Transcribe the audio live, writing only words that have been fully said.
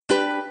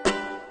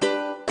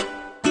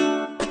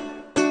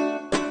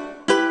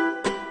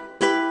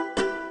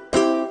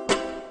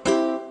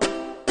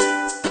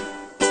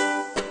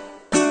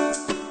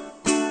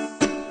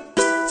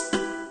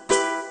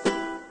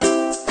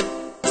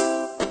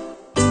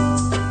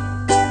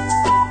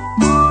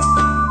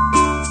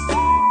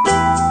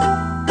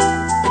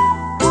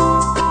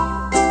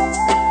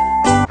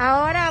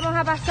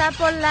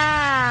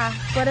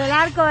por el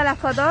arco de las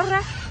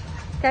cotorras,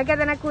 que hay que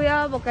tener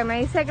cuidado porque me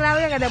dice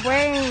Claudia que te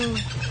pueden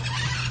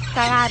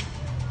cagar.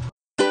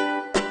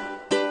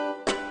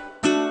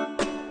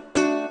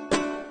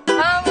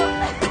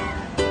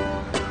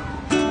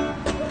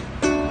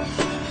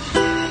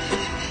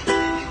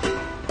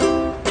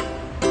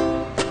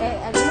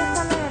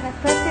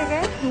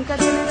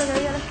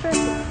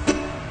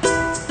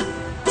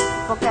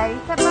 Porque ahí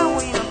está el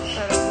pingüino,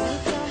 pero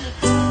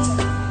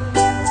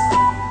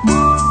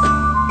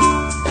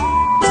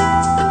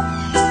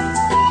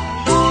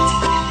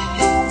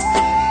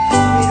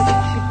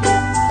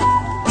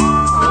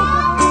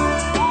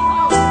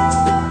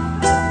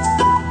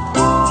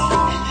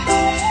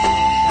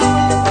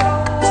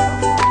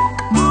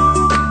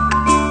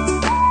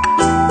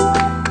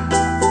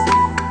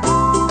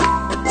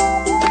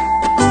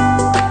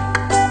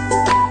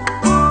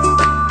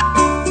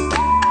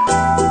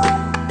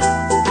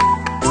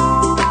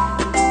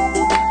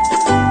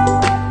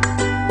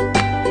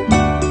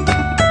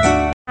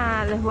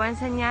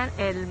enseñar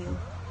el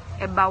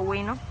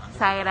babuino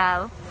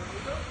sagrado,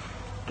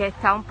 que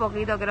está un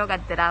poquito, creo que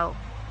alterado.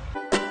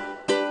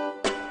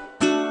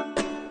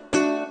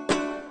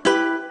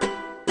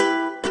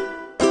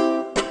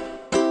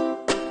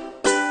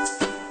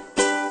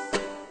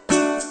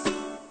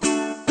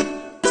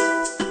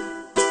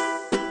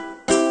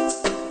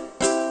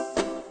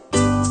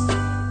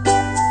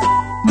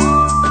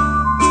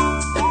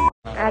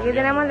 Aquí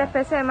tenemos la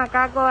especie de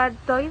macaco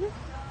artoide.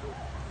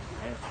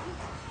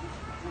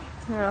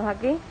 Míralos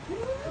aquí,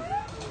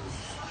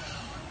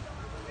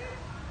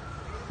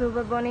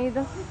 súper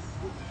bonito,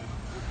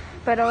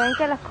 pero ven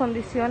que las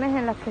condiciones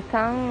en las que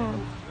están,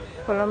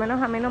 por lo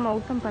menos a mí no me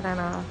gustan para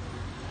nada.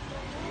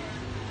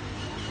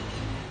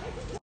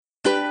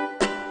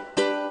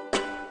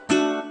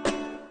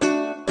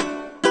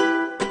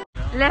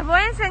 Les voy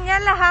a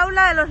enseñar la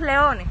jaula de los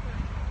leones.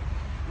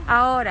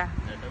 Ahora,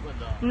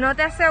 no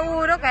te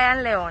aseguro que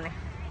hayan leones.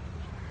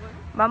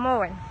 Vamos a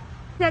ver.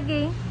 De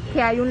aquí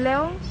que hay un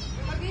león,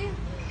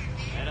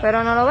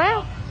 pero no lo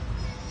veo.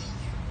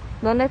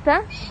 ¿Dónde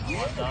está?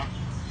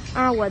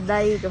 Ah,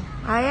 guardadito.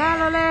 Allá a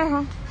lo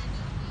lejos.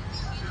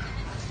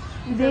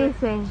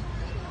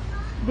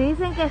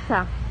 Dicen que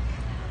está,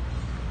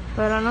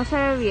 pero no se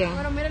ve bien.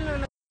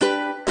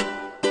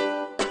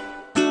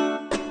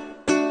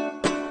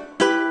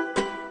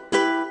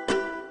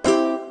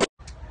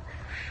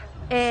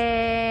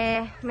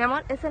 Mi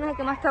amor, ¿ese no es el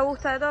que más te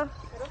gusta de todos?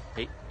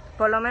 Sí.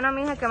 Por lo menos a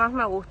mí es el que más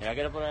me gusta. Mira,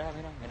 quiero poner,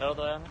 míralo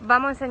todavía.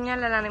 Vamos a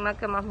enseñarle el animal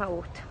que más me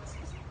gusta.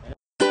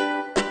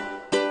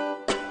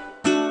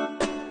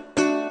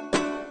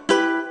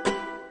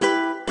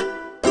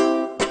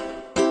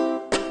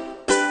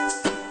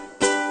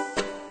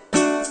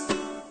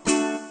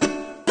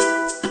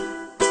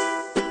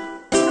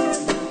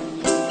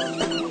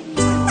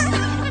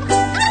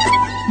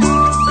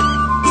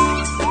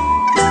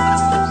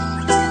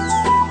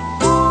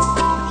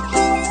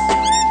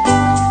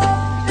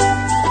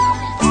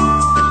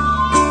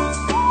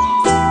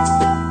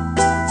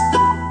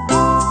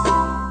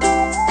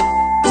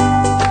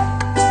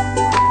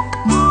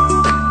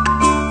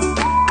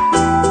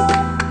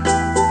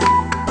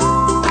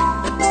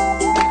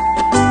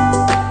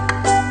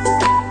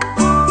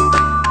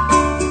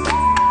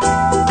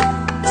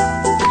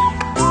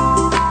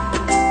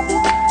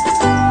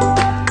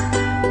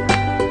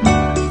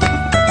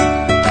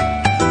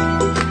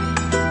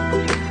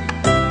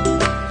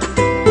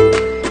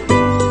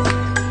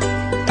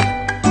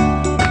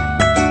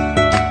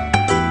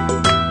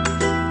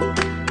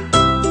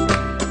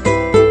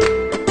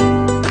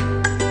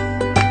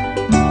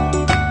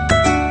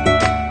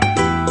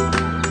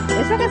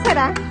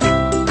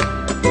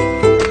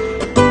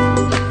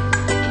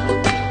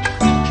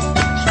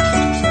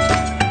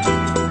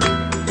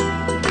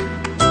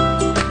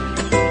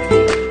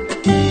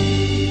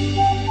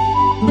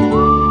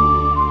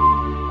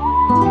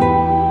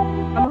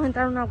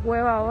 Una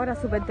cueva ahora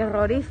súper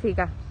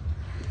terrorífica,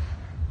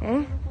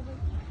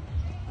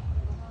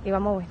 y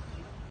vamos a ver.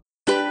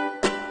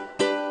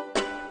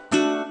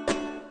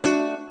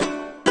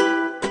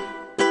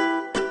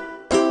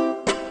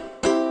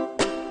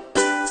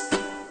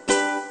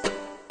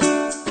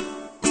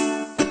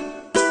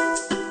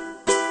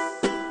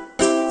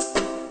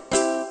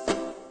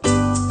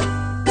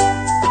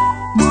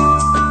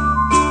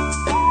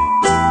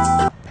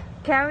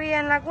 ¿Qué había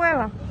en la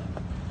cueva?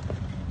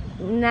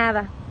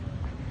 Nada.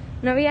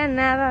 No había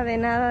nada, de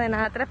nada, de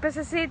nada. 3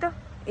 pececitos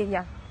y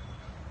ya.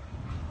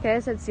 Qué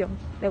decepción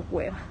de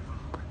cueva.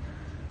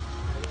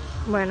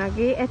 Bueno,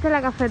 aquí, esta es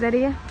la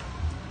cafetería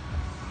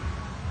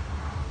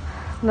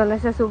donde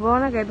se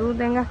supone que tú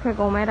tengas que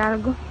comer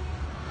algo.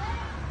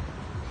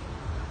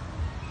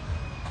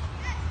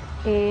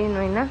 Y no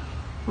hay nada.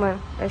 Bueno,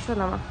 eso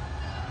nada más.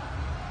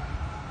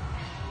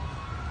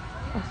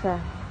 O sea,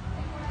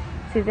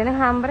 si tienes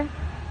hambre,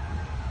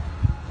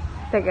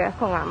 te quedas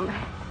con hambre.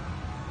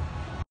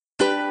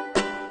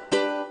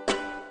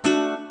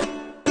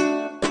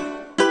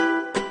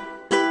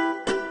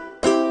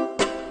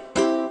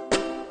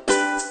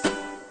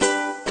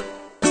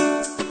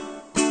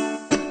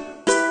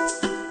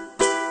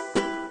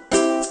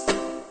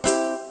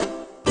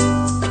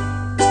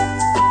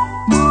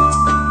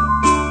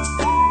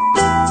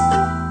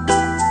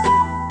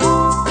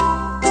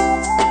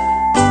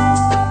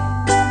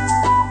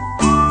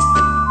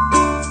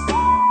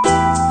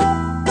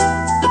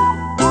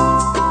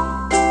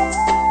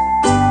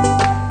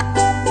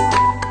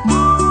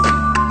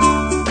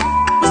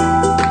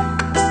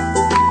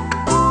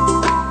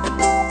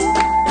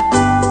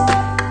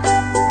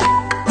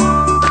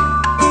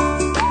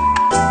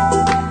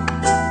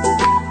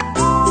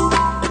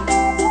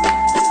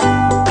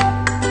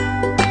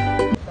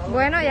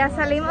 Bueno, ya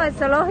salimos del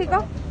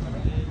zoológico.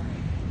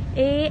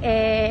 ¿Y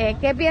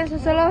qué piensa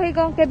el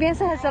zoológico? ¿Qué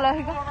piensas del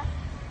zoológico?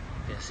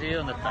 Que sí,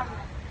 ¿dónde está?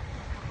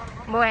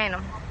 Bueno,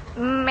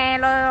 me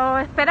lo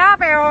esperaba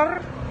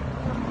peor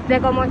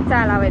de cómo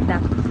está, la verdad.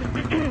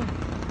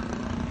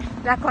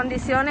 Las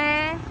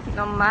condiciones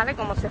normales,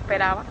 como se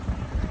esperaba,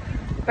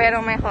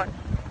 pero mejor.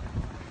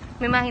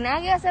 Me imaginaba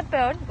que iba a ser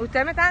peor.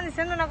 Ustedes me estaban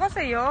diciendo una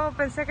cosa y yo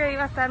pensé que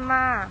iba a estar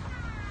más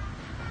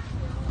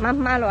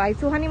malo. Hay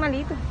sus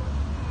animalitos.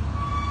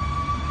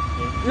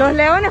 Los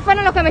leones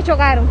fueron los que me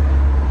chocaron,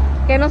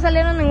 que no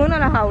salieron ninguno de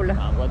las jaulas.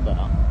 Ah, guarda.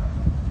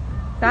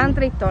 Estaban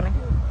tristones.